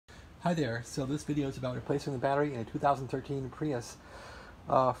Hi there, so this video is about replacing the battery in a 2013 Prius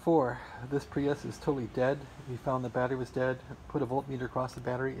 4. This Prius is totally dead. We found the battery was dead, put a voltmeter across the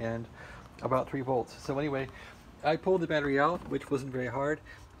battery and about 3 volts. So anyway, I pulled the battery out, which wasn't very hard.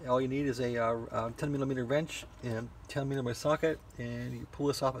 All you need is a 10mm wrench and 10mm socket, and you pull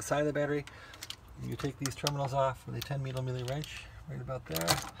this off the side of the battery. You take these terminals off with a 10mm wrench, right about there.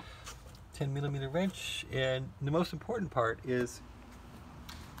 10mm wrench, and the most important part is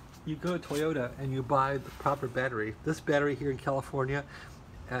you go to Toyota and you buy the proper battery. This battery here in California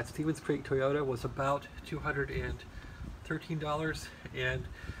at Stevens Creek Toyota was about $213, and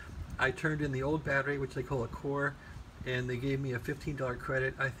I turned in the old battery, which they call a core, and they gave me a $15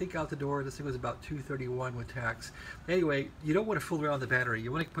 credit. I think out the door this thing was about $231 with tax. Anyway, you don't want to fool around with the battery.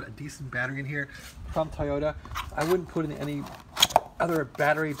 You want to put a decent battery in here from Toyota. I wouldn't put in any other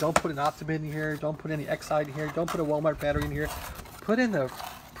battery. Don't put an Optima in here. Don't put any Xi in here. Don't put a Walmart battery in here. Put in the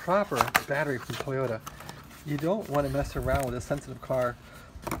proper battery from Toyota. You don't want to mess around with a sensitive car,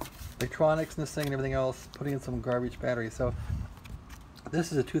 electronics and this thing and everything else, putting in some garbage battery. So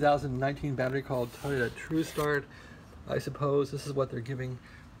this is a 2019 battery called Toyota True Start. I suppose this is what they're giving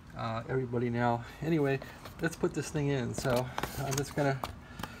everybody now. Anyway, let's put this thing in. So I'm just gonna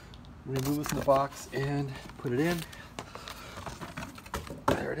remove this from the box and put it in.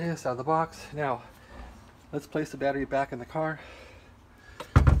 There it is, out of the box. Now let's place the battery back in the car.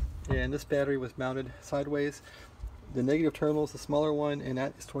 And this battery was mounted sideways. The negative terminal is the smaller one, and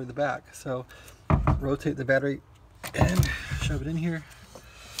that is toward the back. So rotate the battery and shove it in here.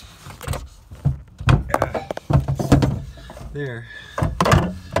 There.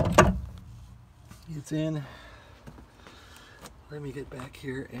 It's in. Let me get back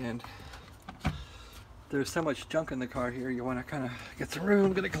here, and there's so much junk in the car here. You want to kind of get some room.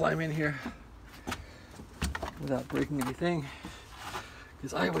 I'm going to climb in here without breaking anything,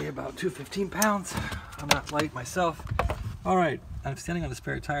 because I weigh about 215 pounds. I'm not light myself. Alright, I'm standing on a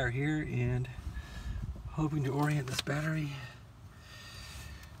spare tire here and hoping to orient this battery.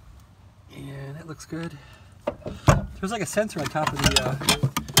 And it looks good. There's like a sensor on top of the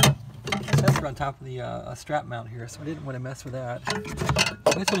strap mount here, so I didn't want to mess with that. I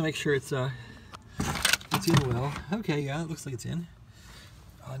just want to make sure it's in well. Okay, yeah, it looks like it's in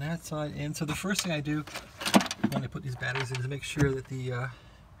on that side. And so the first thing I do when I put these batteries in is make sure that the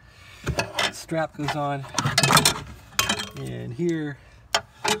strap goes on. And here,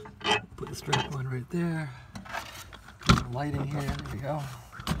 put the strap on right there. Put some lighting here. There we go.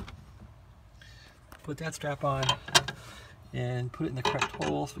 Put that strap on and put it in the correct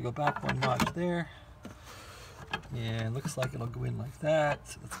hole. So we go back one notch there. And looks like it'll go in like that.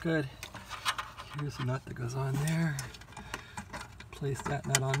 So that's good. Here's the nut that goes on there. Place that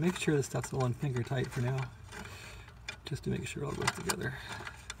nut on. Make sure the stuff's all in finger tight for now, just to make sure it all goes together.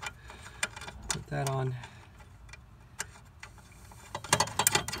 Put that on.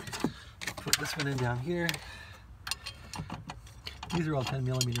 Put this one in down here. These are all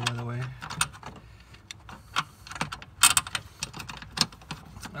 10mm, by the way.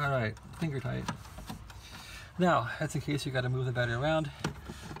 Alright, finger tight. Now, that's in case you got to move the battery around.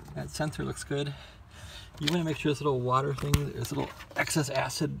 That sensor looks good. You want to make sure this little water thing, this little excess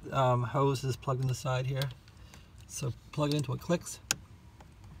acid hose is plugged in the side here. So plug it in until it clicks.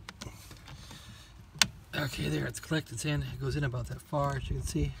 Okay, there, it's clicked, it's in. It goes in about that far, as you can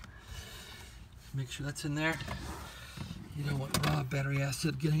see. Make sure that's in there. You don't want raw battery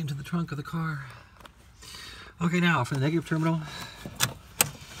acid getting into the trunk of the car. Okay, now for the negative terminal.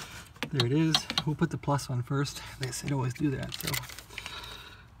 There it is. We'll put the plus on first. They say to always do that, so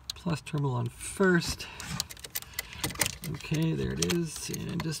plus terminal on first. Okay, there it is.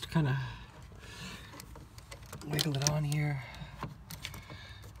 And just kind of wiggle it on here.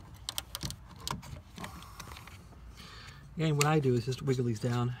 And what I do is just wiggle these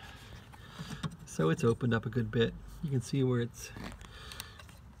down so it's opened up a good bit. You can see where it's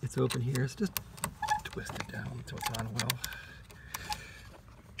open here. So just twist it down so it's on well.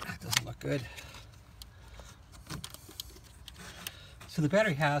 That doesn't look good. So the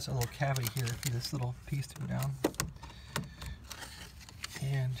battery has a little cavity here for this little piece to go down.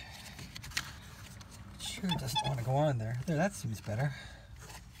 And it sure doesn't want to go on there. There, that seems better.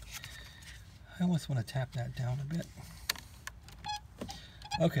 I almost want to tap that down a bit.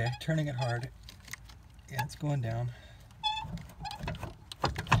 Okay, turning it hard. Yeah, it's going down.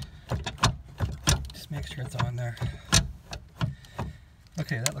 Just make sure it's on there.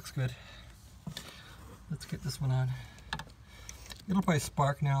 Okay, that looks good. Let's get this one on. It'll probably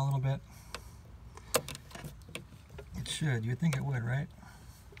spark now a little bit. It should. You'd think it would, right?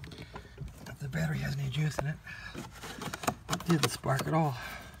 If the battery has any juice in it. It didn't spark at all.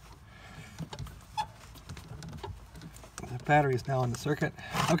 battery is now in the circuit.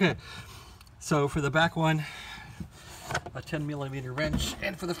 Okay, so for the back one, a 10mm wrench,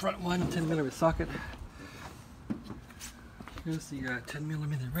 and for the front one, a 10mm socket. Here's the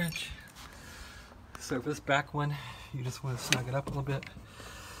 10mm wrench. So for this back one, you just want to snug it up a little bit.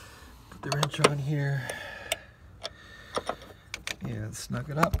 Put the wrench on here and snug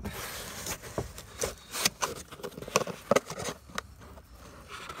it up.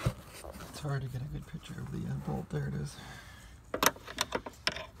 It's hard to get a good picture of the bolt. There it is.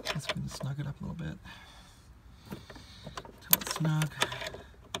 Just going to snug it up a little bit until it's snug.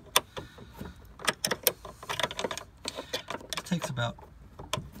 It takes about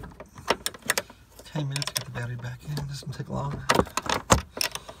 10 minutes to get the battery back in. It doesn't take long.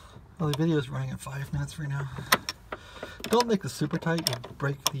 Well, the video is running at 5 minutes right now. Don't make this super tight, you'll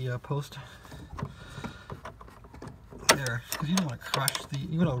break the post there, because you don't want to crush the,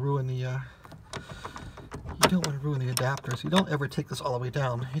 you don't want to ruin the, you don't want to ruin the adapter, so you don't ever take this all the way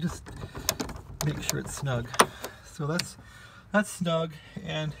down. You just make sure it's snug. So that's snug,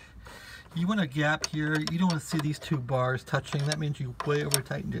 and you want a gap here. You don't want to see these two bars touching. That means you way over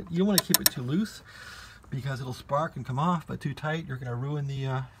tightened it. You don't want to keep it too loose because it'll spark and come off, but too tight, you're going to ruin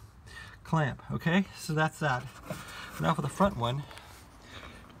the clamp. Okay, so that's that. Now for the front one,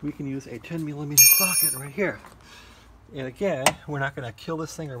 we can use a 10mm socket right here. And again, we're not going to kill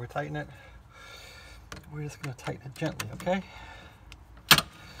this thing or we tighten it. We're just going to tighten it gently, okay?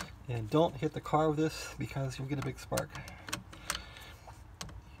 And don't hit the car with this because you'll get a big spark.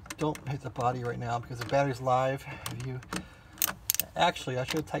 Don't hit the body right now because the battery's live. Actually, I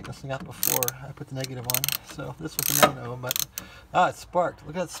should have tightened this thing up before I put the negative on. So this was the no-no, but it sparked.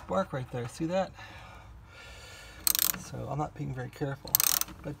 Look at that spark right there. See that? So I'm not being very careful.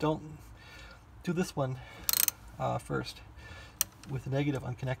 But don't do this one first with the negative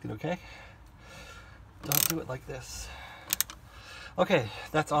unconnected, okay? Don't do it like this. Okay,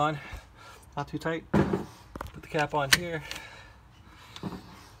 that's on. Not too tight. Put the cap on here.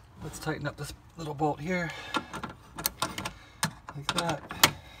 Let's tighten up this little bolt here. Like that.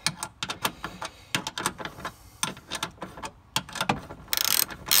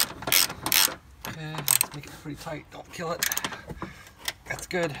 Okay, let's make it pretty tight. Don't kill it. That's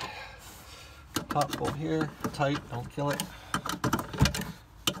good. Top bolt here, tight, don't kill it.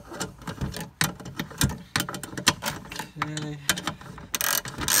 Okay.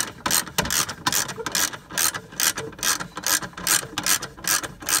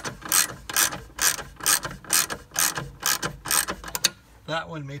 That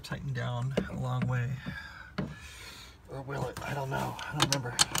one may tighten down a long way. Or will it? I don't know. I don't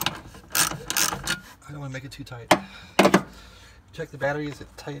remember. I don't want to make it too tight. Check the battery. Is it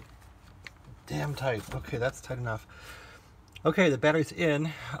tight? Damn tight. Okay, that's tight enough. Okay, the battery's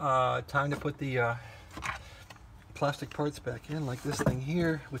in. Time to put the plastic parts back in, like this thing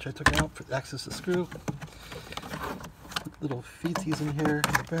here, which I took out for access to screw. Put little feetsies in here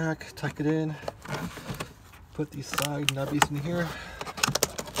in the back, tuck it in. Put these side nubbies in here.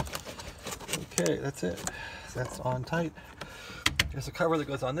 Okay, that's it. That's on tight. There's a cover that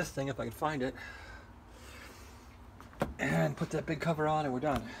goes on this thing if I can find it. And put that big cover on and we're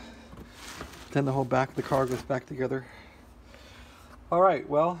done. Then the whole back of the car goes back together. Alright,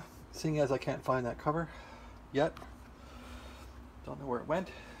 well, seeing as I can't find that cover yet, don't know where it went,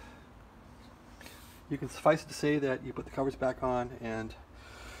 you can suffice it to say that you put the covers back on and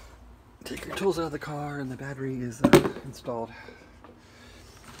take your tools out of the car and the battery is installed.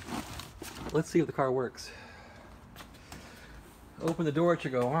 Let's see if the car works. Open the door, it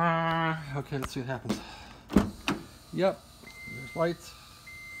should go, ah. Okay, let's see what happens. Yep, there's lights.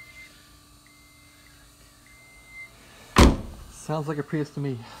 Sounds like a Prius to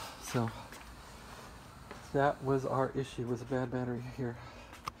me. So that was our issue, was a bad battery here.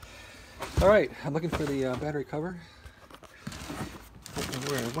 All right, I'm looking for the battery cover. Don't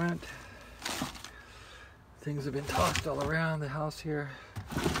know where it went. Things have been tossed all around the house here.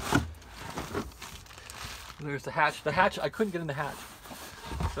 There's the hatch. The hatch, I couldn't get in the hatch.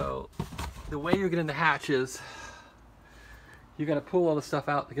 So the way you get in the hatch is you got to pull all the stuff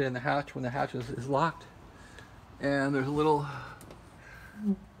out to get in the hatch when the hatch is locked. And there's a little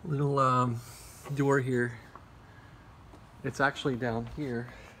door here. It's actually down here.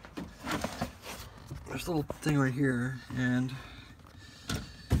 There's a little thing right here, and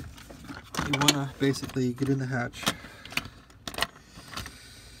you want to basically get in the hatch.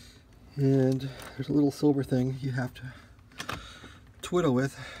 And there's a little silver thing you have to twiddle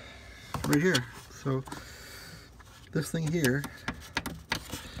with right here. So this thing here,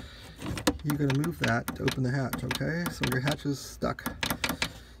 you're going to move that to open the hatch, okay? So your hatch is stuck.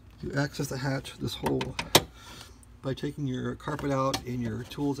 You access the hatch, this hole by taking your carpet out and your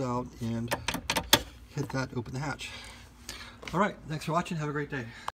tools out and hit that, open the hatch. All right, thanks for watching. Have a great day.